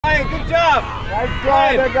Ryan, good job. Nice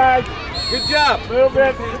try there, guys. Good job. A little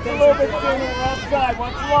bit, just a little bit sooner outside.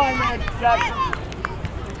 Watch the line there, Jackson.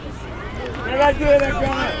 What did I do there,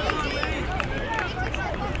 Gunner?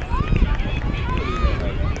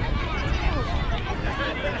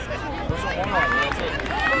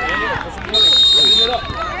 Heat it up.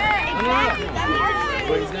 No.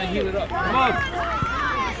 But he's gonna heat it up. Come on.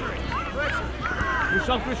 Push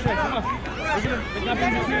up, Christian. Come on. There's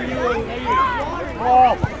nothing between you and me.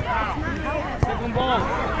 Ball. Second ball.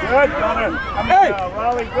 Good, Gunner. Hey!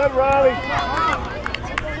 Riley, good, Riley.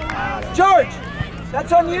 George,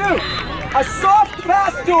 that's on you. A soft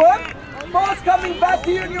pass to him. Ball's coming back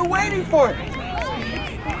to you and you're waiting for it.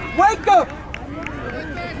 Wake up.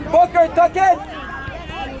 Booker, tuck in.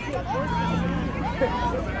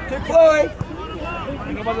 To Chloe.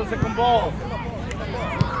 Think about the second ball.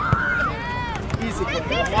 Easy.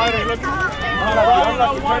 Wider, look.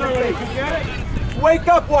 Wake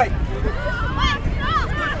up, White.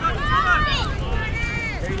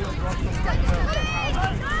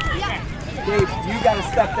 Gabe, you gotta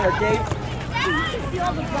step there, Gabe.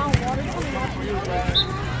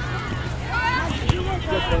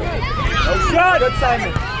 No shot. Good,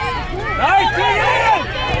 Simon. Nice, take it in!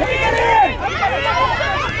 Take it in!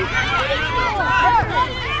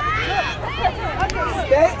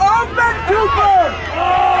 Stay open, Cooper!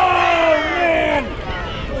 Oh, man!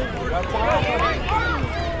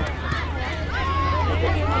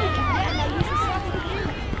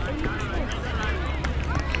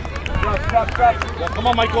 Drop. Yeah, come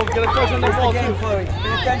on, Michael. Get a touch on the ball, Game, too. Chloe.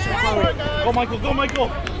 Pay attention, Chloe. Go, Michael. Go, Michael.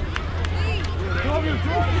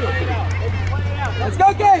 Let's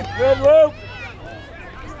go, Gabe. Good loop.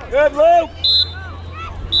 Good loop.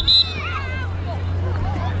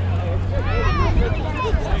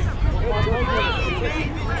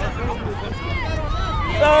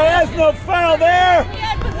 No, there's no foul there. He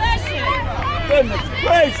had possession. Goodness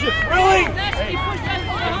gracious, really? Possession, he pushed that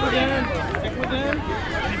ball Stick with him. Stick with him.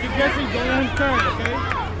 And if you get him, don't let him turn, okay?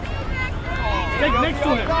 Stick next to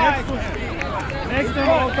him. Next to him. Next to him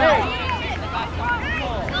all the time.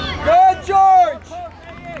 Good, George.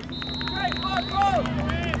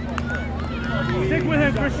 Stick with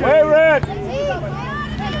him, Christian. Way red.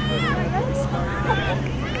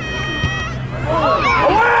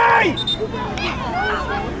 Away!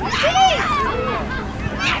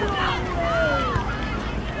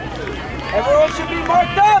 Everyone should be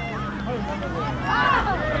marked up.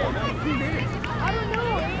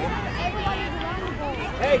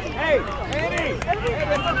 Hey, Andy. Hey,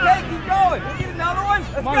 that's okay. Keep going. We need another one.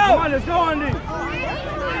 Let's go. Come on, let's go, Andy.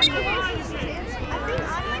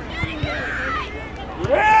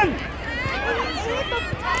 Win!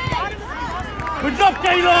 Good job,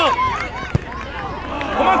 Caleb.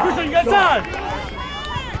 Come on, Christian, get time.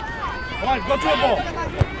 Come on, go to the ball.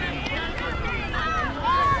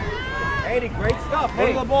 Andy, great stuff. Go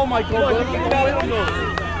to the ball, Michael. Go to the ball.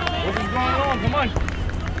 What's going on? Come on.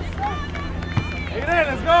 Aiden,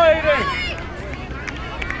 let's go, Aiden.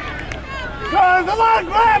 There's a lot of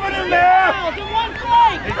grabbing in there! fouls in one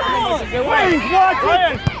play. Come on. Please watch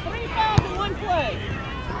it! 3 fouls in one play.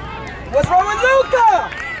 What's wrong with Luca?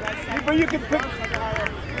 But you can pick.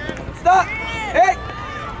 Stop. Hey.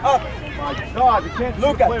 Up. My God, you can't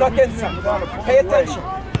Luca, tuck in, son. Pay attention.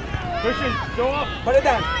 Christian, show up. Put it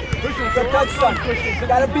down. Christian, Good show touch, up. son. Christian,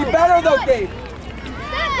 Gotta be better, though, Gabe.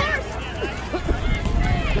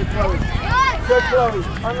 Good, Chloe. Good, Chloe.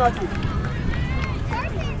 Unlucky.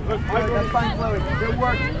 That's fine, Chloe. Good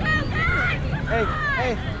work.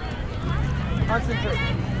 Hey. Concentrate.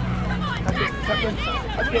 Tuck in.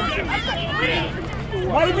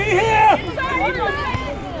 Might be here!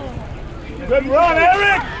 Good run,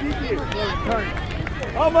 Eric!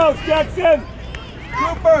 Almost, Jackson!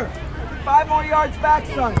 Cooper, 5 more yards back,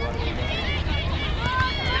 son. Come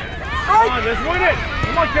on, let's win it.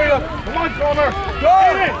 Come on, Caleb. Come on, Cromer. Go.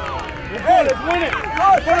 Win it. Let's win it. Go,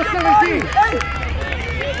 First 17. Hey,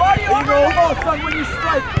 body over the ball, son, when you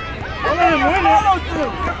strike. Don't let him win it. Follow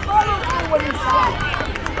through. You follow through when you strike.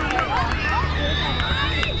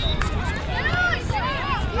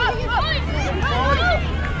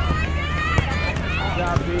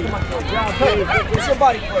 Where's your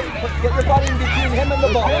body, Chloe? Get your body in between him and the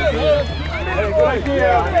ball.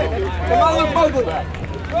 Come on, Luke Bogley.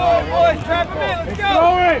 Go, boys. Trap him in. Let's go.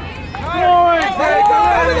 Going! Hey, go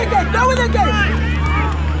with it, Gabe. Go with it, Gabe.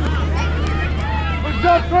 Good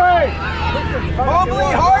job, Trey!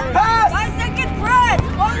 Mobley, hard pass. 5 second press.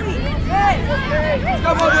 Mobley. Let's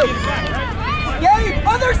go, Mobley. Gabe,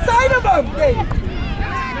 other side of him, Gabe.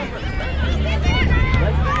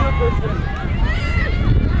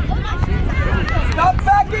 Stop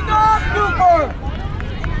backing off, Cooper.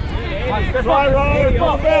 Step Try, up. Riley,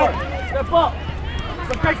 come back. Step up.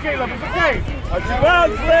 It's okay, Caleb. It's okay. Watch your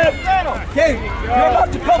bounce, Flip. Gabe, you're about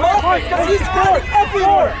to come up because he's scoring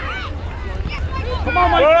everywhere. Come on,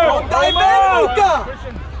 Mike. Don't dive in, Luka.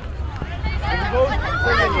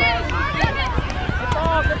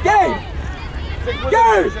 Gabe,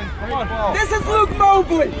 Gabe, this is Luke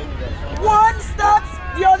Mobley. One steps,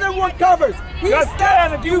 the other one covers. He Just steps,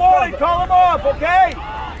 stand. If you want it, call him off, okay?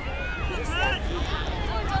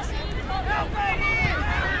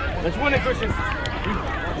 Let's win it, Christian.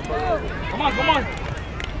 Come on, come on.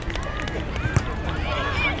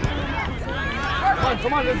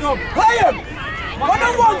 Come on, let's go. Play him.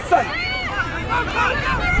 One-on-one, son.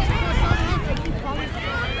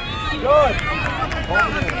 Good.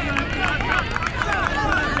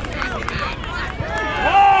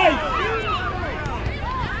 Nice!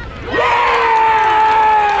 Yeah!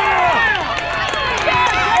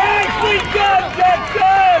 Nicely done,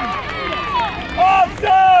 Jackson!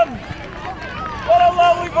 Awesome! What a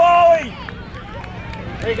lovely volley!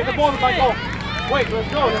 Hey, get the ball, Michael. Wait, let's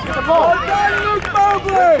go. Let's get the ball. Well done, Luke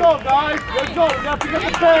Mobley. Let's go, guys. Let's go. We got to get the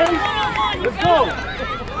pace. Let's go.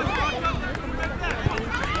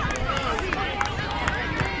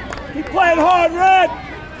 Keep playing hard, Red!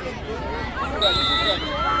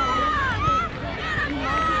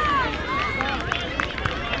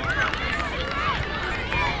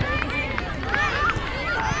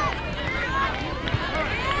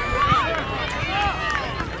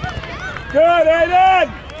 Good, Aiden!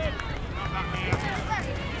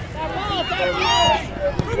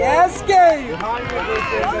 Yes, Gabe. Behind you,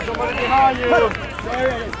 Christian. There's somebody behind you. There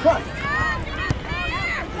it is. Cut.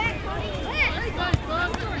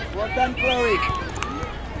 Well done, Chloe.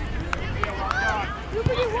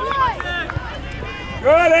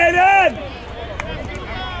 Good, Aiden!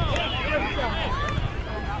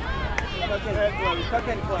 Tuck in, Chloe. Tuck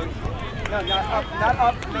in, Chloe. No, not up. Not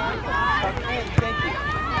up. Tuck in. Thank you.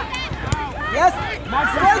 Yes.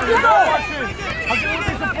 Straight to goal. I'm going to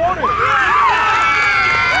be supported.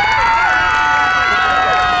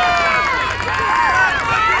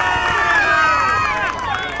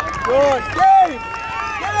 Good. Gabe.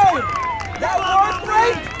 Gabe. That work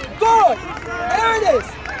rate. Good. There it is.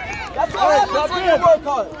 That's what happens when you work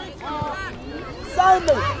hard.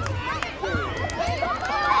 Simon.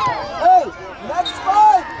 Hey, next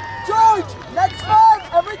 5. George, next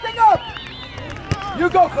 5. Everything up. You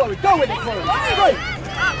go, Chloe. Go with it, Chloe. Straight.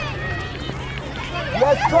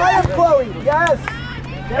 Yes, try it, Chloe. Yes.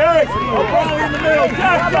 Eric, okay, in the middle.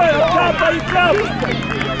 Jackson, up top by yourself.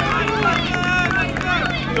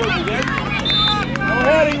 No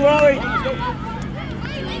heading, Wally.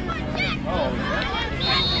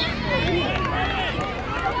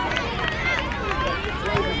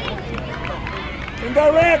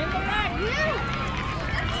 Indirect.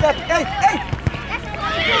 Step. Hey, hey.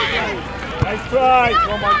 Nice try.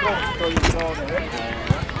 Come on, Michael. Come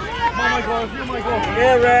on, Michael. Michael.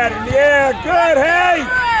 Yeah, Red, in the air. Good, hey.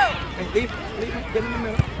 Hey, leave. Get in the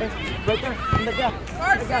middle. Hey, right there. In the gap.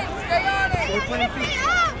 In the gap. Stay 20 feet.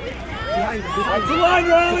 Behind you. Watch the line,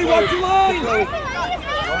 Riley. Watch the line.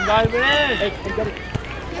 One dive in. Hey, get it.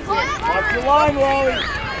 Watch the line, Riley.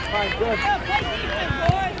 Fine, good.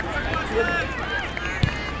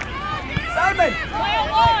 Simon!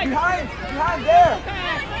 Behind there!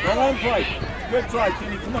 Go on, play. Good try,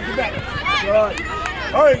 Kenny. Come on, get back. Good.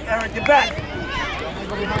 Hurry, Eric, get back.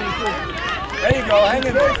 There you go, hang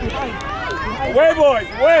in there. Away, boys,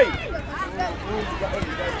 away.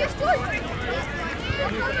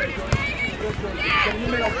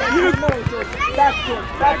 Back to it.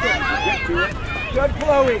 Good,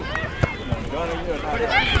 Chloe.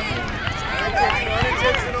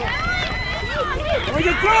 Bring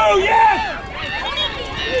it through, yes!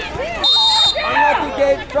 Unlucky,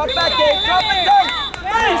 Gabe. Drop back, Gabe. Drop it down.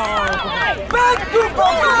 Nice! Back to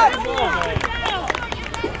back!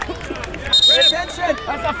 Pay attention.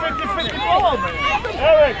 That's a 50-50 ball, man.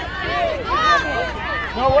 Eric!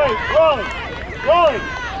 No, wait, Rolly!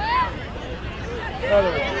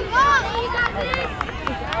 Other way.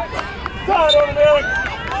 Side on him, Eric!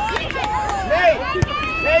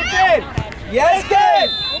 Nathan! Yes,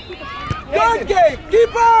 Gabe! Good, Gabe!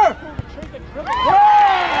 Keeper!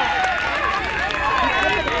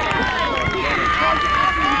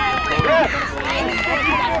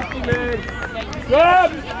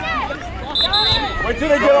 Good! Wait till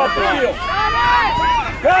they get off the field.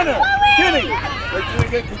 Gunner! Kenny! Wait till they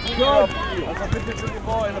get completely off the field. That's a 50-50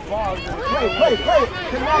 ball in the ball. Play!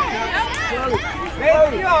 Connect!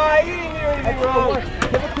 Baby, you didn't hear anything wrong.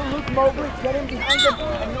 Give it to Luke Mobley. Get him behind him,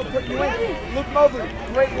 and he'll put you in. Luke Mobley,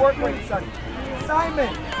 great work rate, son. Simon,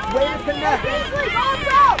 way to connect.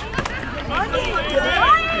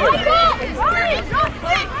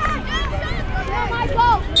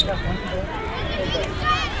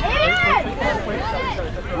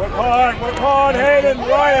 work hard, Hayden,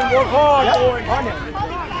 Ryan, work hard,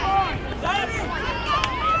 boys.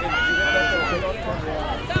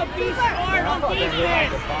 Now be smart on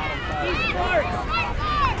defense. Be smart.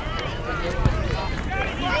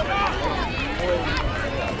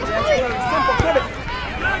 Simple, give it.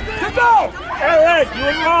 Good go! Eric, you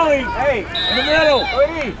and Raleigh. Hey, In the middle.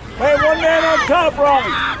 Lady. Hey, one man on top,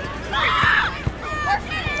 Raleigh.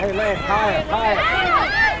 Hey, Lane, higher,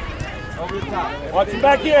 higher. Over the top. Watch it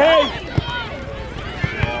back here, hey.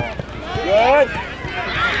 Good.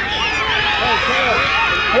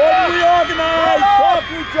 Good, reorganize. Talk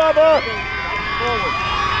to each other.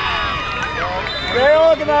 Stay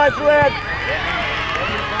organized, Red.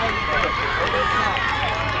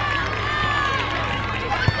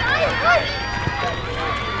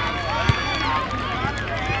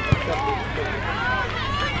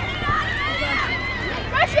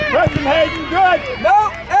 Preston Hayden, good. No,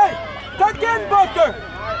 hey, tuck in, Booker.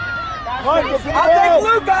 Michael, be I'll take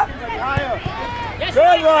Luca.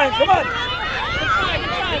 Good, Ryan, come on.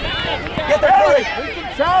 Get the Eric, play. we can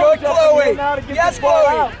challenge Good, up in Chloe. here now to get Yes, this ball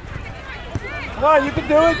Chloe. out. Come on, you can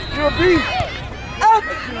do it. You're a beast. Up.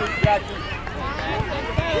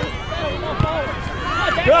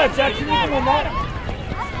 Good, Jackson, you can win that.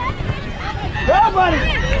 Go, buddy.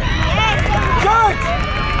 George.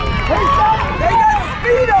 They got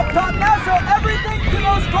speed up top now, so everything to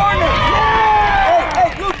those corners. Hey, hey,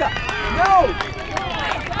 Luca. No.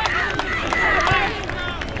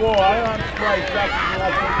 Boy, I'm surprised Jackson will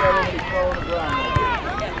not take that over the throw on the ground.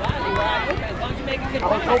 I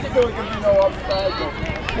was hoping there was going to be no upside.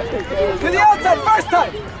 To the outside, first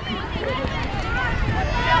time.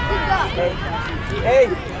 Hey,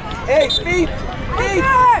 hey, speed, speed.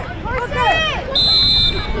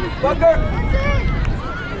 Booker.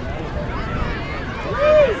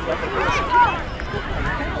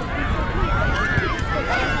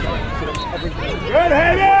 Good,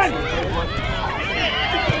 Hayden!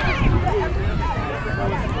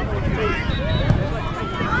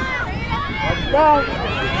 Down.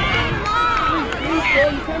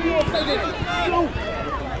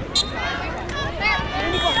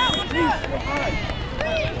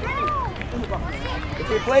 If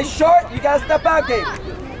you play short, you gotta step out, Gabe.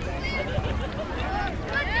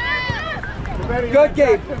 Good,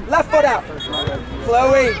 Gabe. Left foot out.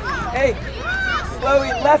 Chloe. Hey. Chloe,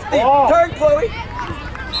 lefty. Oh. Turn, Chloe.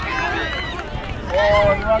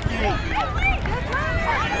 Oh, lucky.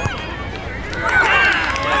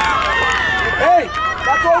 Hey,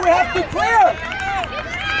 that's what we have to clear.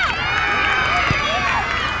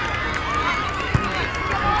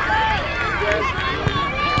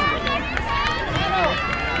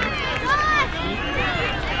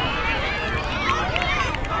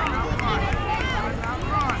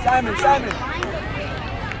 Simon, Simon.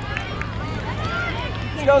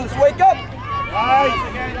 Let's go, let's wake up. Nice.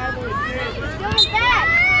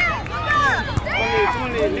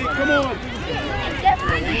 Come on.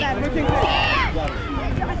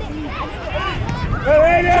 Good,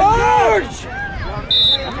 Hayden. George!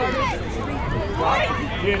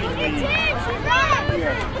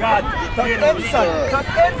 God, Tuck inside, tuck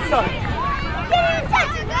inside.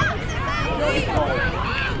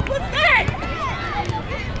 What's that?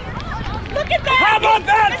 Look at that! How about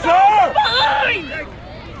that, It's sir? behind!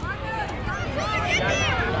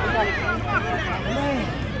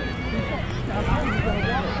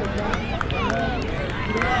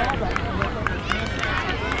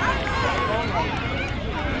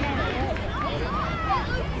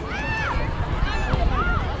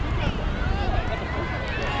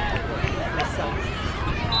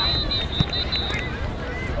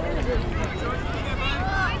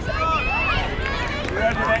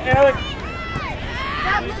 Eric.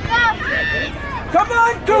 Come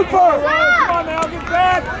on, Cooper! Come on now, get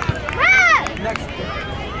back. Next.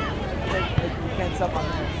 You can't stop on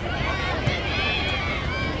that.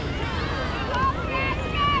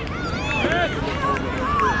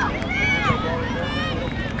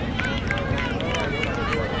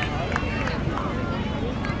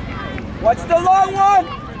 What's the long one?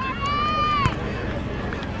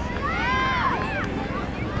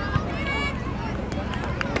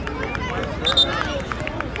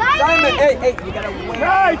 Simon, hey, hey, you gotta win.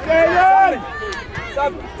 Nice, Hayden.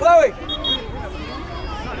 Stop, Chloe.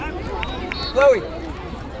 Chloe.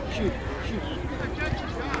 Shoot, shoot.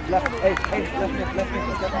 Left, hey, hey, left mid, left mid,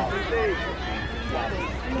 left mid.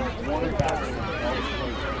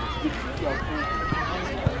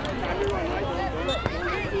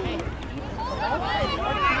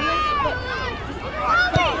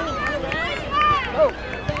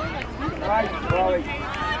 Nice, Chloe.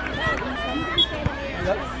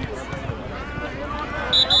 Yep.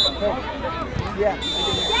 Yeah.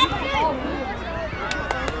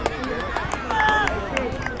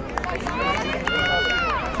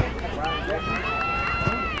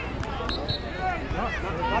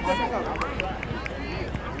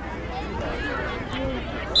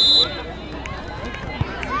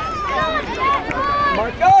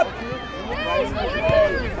 Mark up!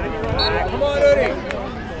 Come on, Udi.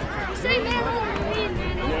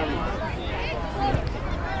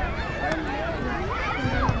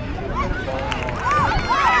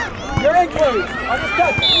 You're in, Chloe. On this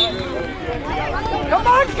touch. Come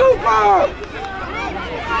on, Cooper!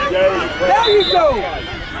 There you go!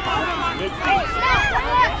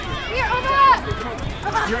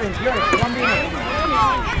 You're in. 1v1.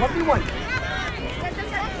 1v1.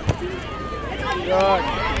 Good.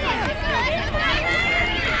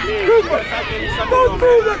 Cooper! Don't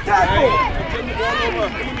move the tackle!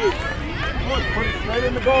 Put it straight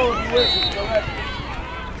in the goal if you wish. Go ahead.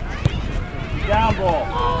 Down ball.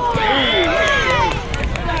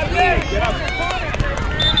 Get up.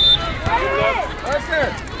 Arthur.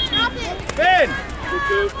 Ben.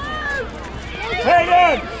 Hang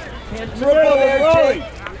on. Dribble there, Jake.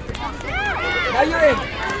 Now you're in.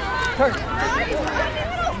 Turn.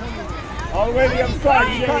 All the way to the other side.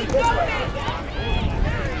 You can't this way.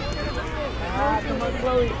 Come on,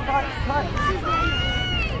 Chloe. Cut.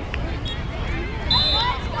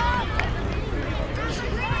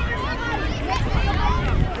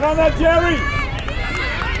 Get on that, Jerry.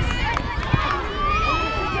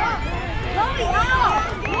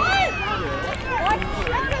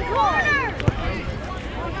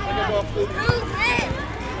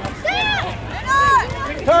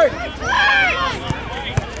 Turn.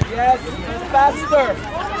 Yes, faster.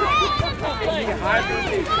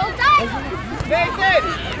 Nathan!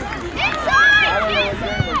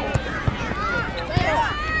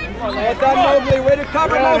 Well done, Mobley. Way to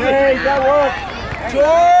cover, Mobley. Hey, that worked.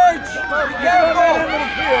 George, be careful.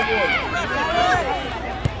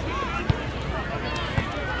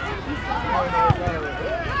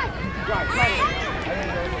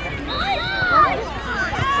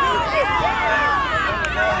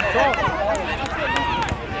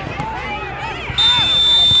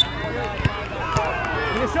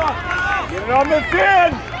 Get it on the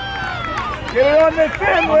fin! Get it on the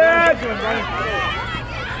fin, Lad!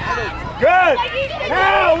 Good!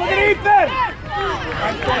 Now, look at Ethan!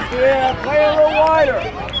 Yeah, play a little wider.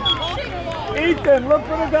 Ethan, look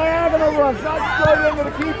for the diagonal runs, not straight into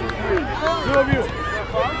the keeper. Two of you.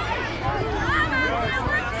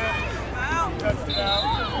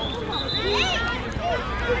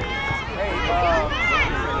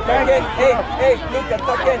 Tuck in. Hey, Luca,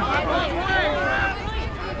 tuck in.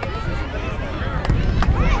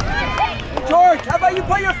 George, how about you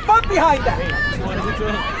put your foot behind that?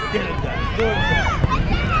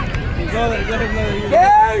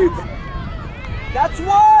 Gabe! That's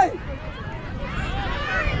why!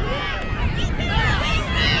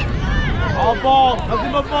 All ball,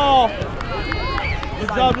 nothing but ball. Good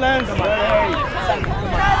job, Lance.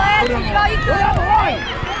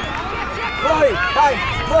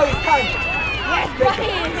 Chloe, time.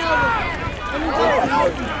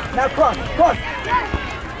 Now cross.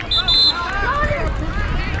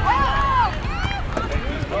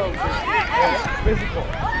 Physical.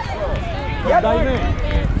 Yep. Dive in.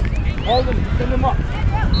 Hold him, send him up.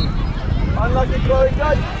 Unlucky, Chloe,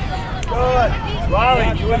 good. Riley,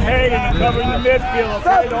 you and Hayden are covering the midfield,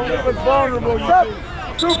 okay? Don't leave us vulnerable, you two.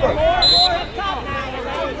 Super.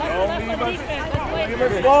 Don't leave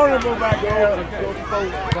us vulnerable back there.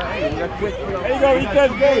 There you go, Ethan.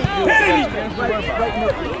 Hit it, Ethan.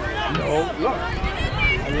 No, look.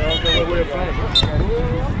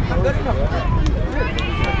 Good enough.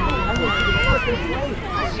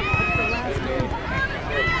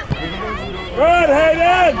 Good,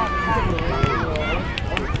 Hayden!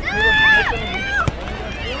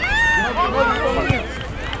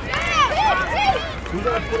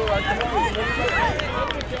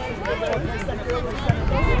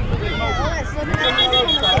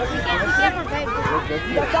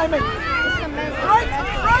 You got timing. Right.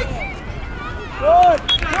 Good.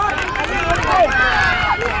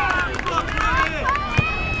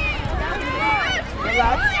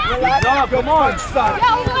 Relax. Come on, son.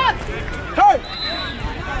 Turn.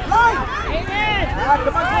 Line.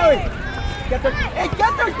 Come on, Chloe. Get there,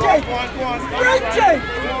 Jake. Great, Jake.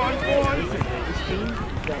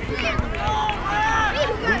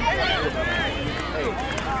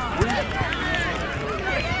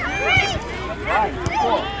 Right,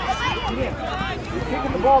 cool. You're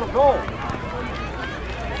kicking the ball to goal.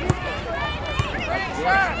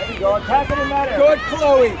 There you go, attack it in that area. Good,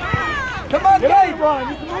 Chloe. Come on, Gabe. Brian,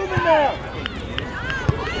 you can move in there.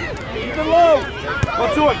 Ethan low. Go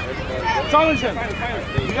to it. Challenge him.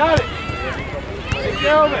 You got it. Take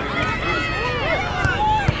care of it.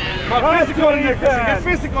 Come on, physical in there, Christian. Get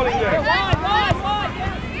physical in there.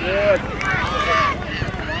 Good.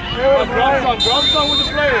 Drum song with the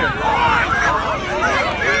player.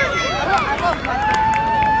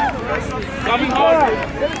 Coming hard.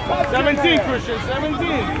 17, Christian. 17.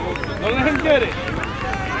 Don't let him get it.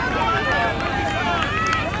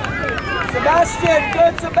 Sebastian,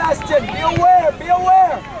 good Sebastian. Be aware, be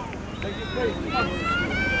aware.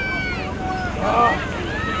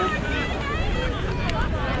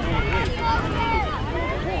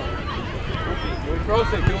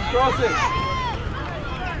 Cross it, cross it.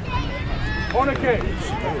 Corner kick.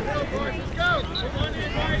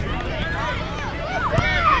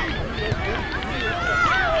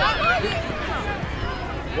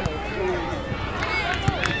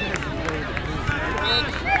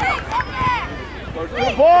 Go to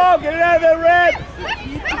the ball, get it out of there, Red.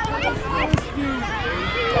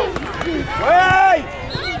 Hey!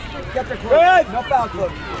 Get the close. Good. No foul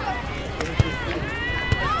club.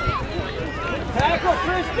 Tackle,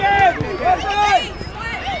 Christian! That's right!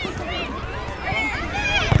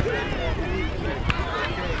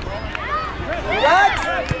 Relax!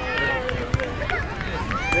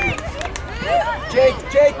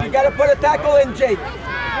 Jake, you gotta put a tackle in, Jake.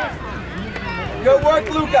 Good work,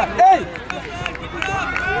 Luca. Hey!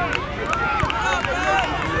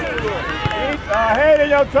 Hayden,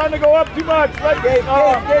 you're trying to go up too much. Let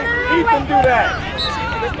Ethan do that.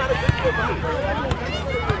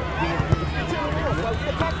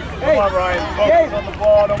 Come on, Ryan. Focus on the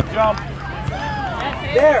ball. Don't jump.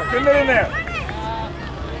 There. Get it in there.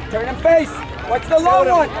 Turn and face. Watch the long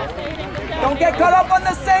one. Don't get caught up on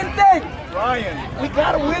the same thing. Ryan, we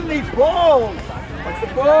got to win these balls. Watch the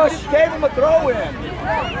push. Just gave him a throw in.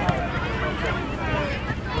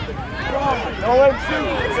 Don't let him shoot.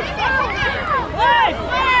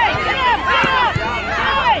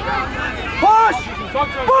 Push!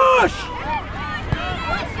 Push!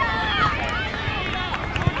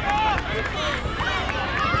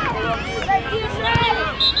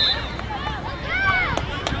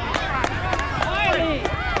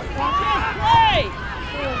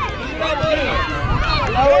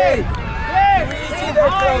 Chloe! Easy there,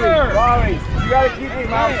 Chloe! Chloe, you got to keep your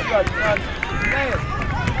mouth shut, son.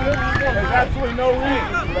 There's absolutely no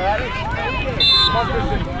reason for that. Come on,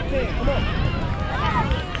 Christian. Come on.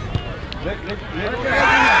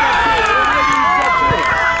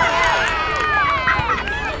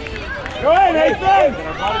 Go ahead, Nathan!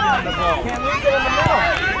 Can't lose it in the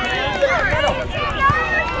middle.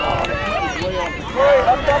 Chloe,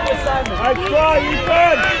 up double assignment. Nice try,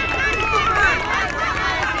 Ethan!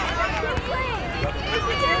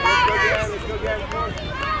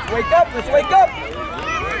 Wake up, let's wake up!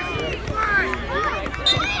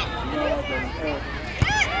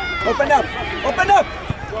 Open up, open up!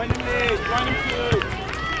 Join him, Nate. Join him too.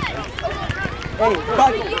 Hey,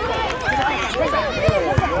 bud.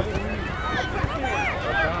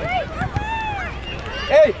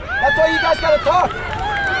 Hey, that's why you guys gotta talk.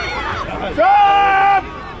 Stop!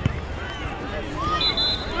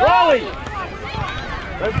 Raleigh!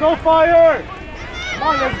 Let's go, Fire! Come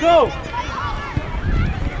on, let's go!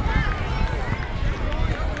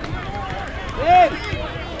 In!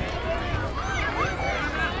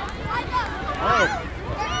 Oh.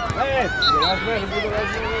 Hey, last man, do the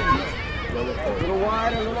last man. A little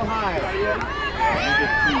wide, a little higher.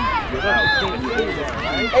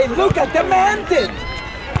 Hey, Luca, demand it!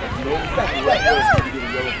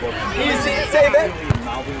 Easy, save it!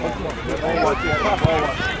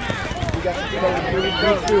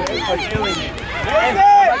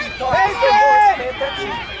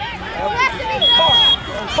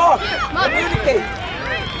 Talk! Communicate!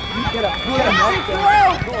 Get up! Get up!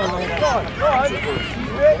 Go on!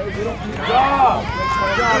 Job!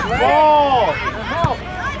 Ball! Help!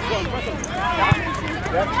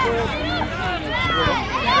 That's good.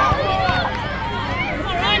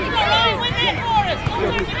 Ryan, win that for us! Come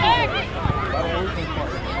on, get back!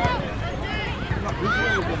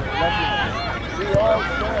 We all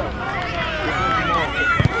stand.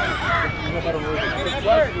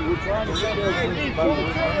 We're trying to get there. Pull the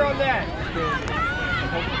trigger on that.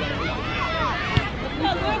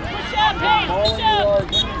 Push up, hey, push up!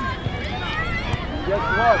 Guess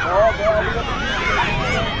what? All ball, we got to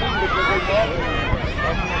because they ball.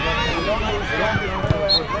 We don't know what's going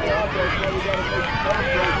to play out there, so we got to make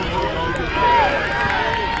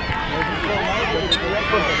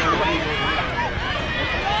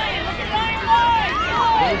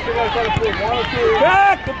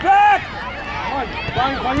Back! The back! Come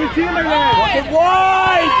on, find your team again! Get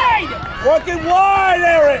wide! Working wide,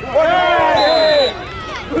 Eric!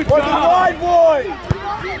 Working wide, boys!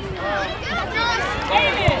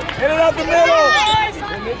 Hit it up the middle!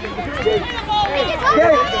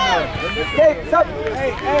 Hey, stop!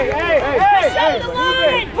 Hey!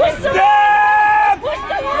 Push the Step! Push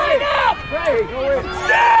the line up!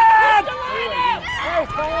 Step!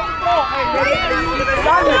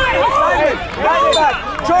 Simon, right back.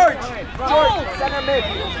 George, center mid.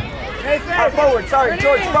 Forward, sorry,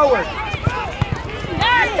 George, forward.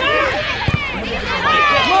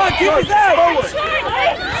 Come on, keep us out! Forward.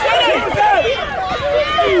 Keep us out!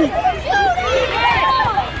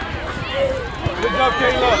 Good job,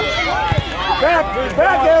 Caleb. Back,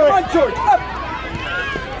 Eric. Come on, George, up.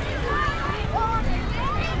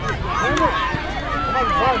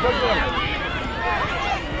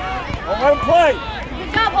 Let him play.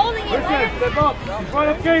 Good job holding it. Listen, step up. In front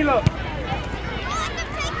of Caleb.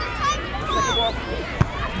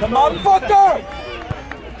 Come on, fucker.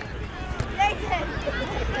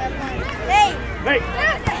 Hey. Hey.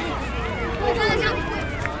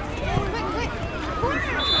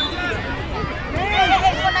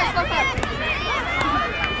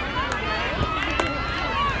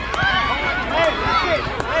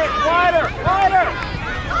 Wider!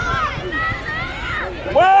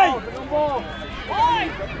 Wait!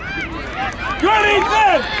 Good,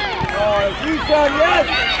 Ethan! Oh, Ethan, yes!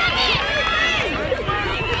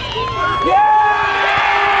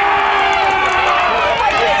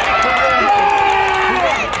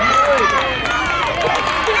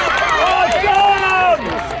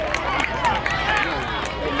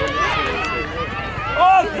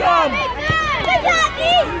 Awesome!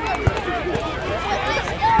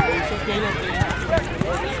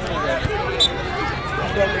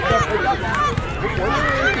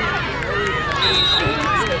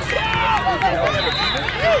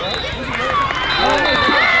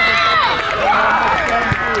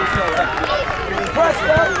 Press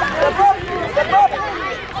up, step up.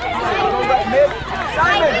 Mid.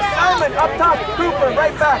 Simon, up top, Cooper,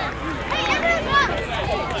 right back.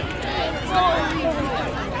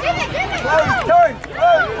 Turn.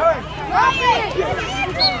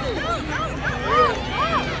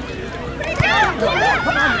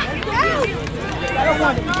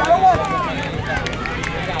 You gotta want it.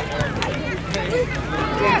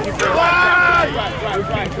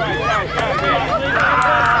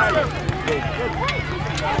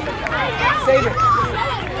 Save it.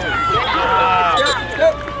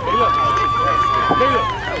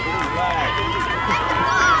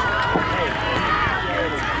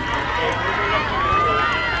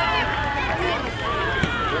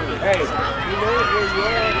 Hey, you know where you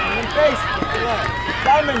are in face.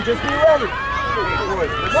 Simon, just be ready.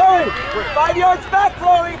 Chloe, 5 yards back,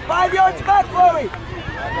 Chloe. 5 yards back, Chloe.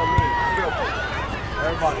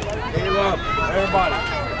 Everybody. Caleb. Everybody.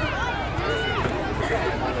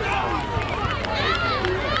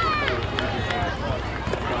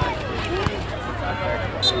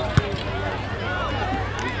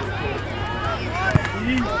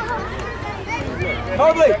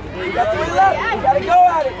 Mobley, you got 3 left. You gotta go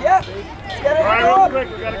at it. Yep. Get it. All right, Go real up. quick.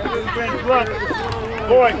 We got to get this bench. Look.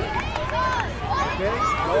 Boy.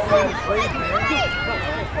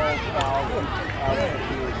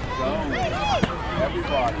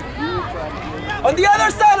 On the other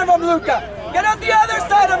side of him, Luca. Get on the other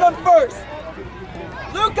side of him first.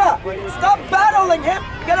 Luca, stop battling him.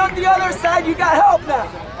 Get on the other side. You got help now.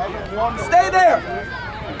 Stay there.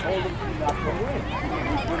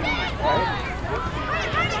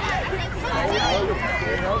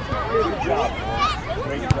 Good job.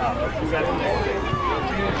 Great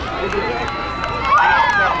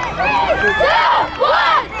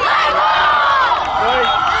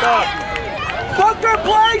job. Bunker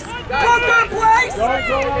place! Bunker place! Don't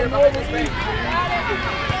go on over me.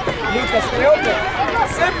 Lucas, stay open.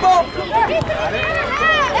 Simple.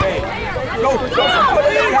 Go. Put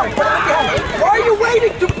it behind. Why are you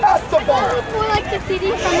waiting to pass the ball? More like the CD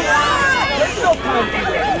from the There's no time to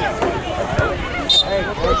wait. Hey,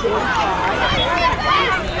 it's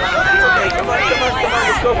okay. Come on.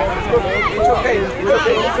 Let's go. It's okay.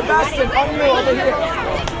 Sebastian, on you over here.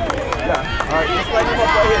 Yeah. All right, just line him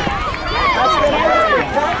up right here.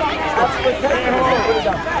 That's for 10. Put it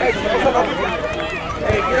down. Hey, come on.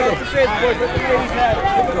 Hey, get off the shades, boys. Let the ladies have it.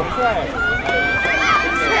 Give it a try.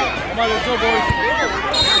 Come on, let's go, boys.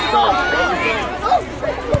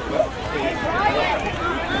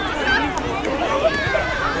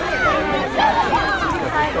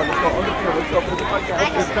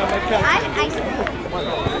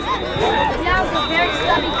 That was a very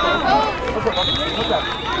stubby What's up?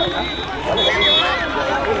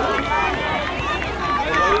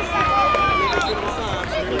 Yeah,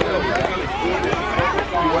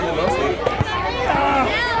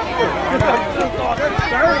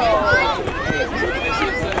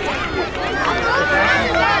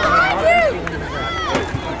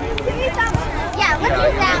 let's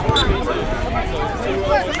use that one.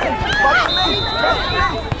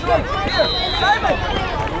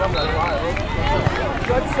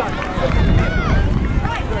 Good son.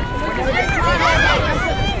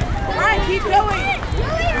 All right, keep going.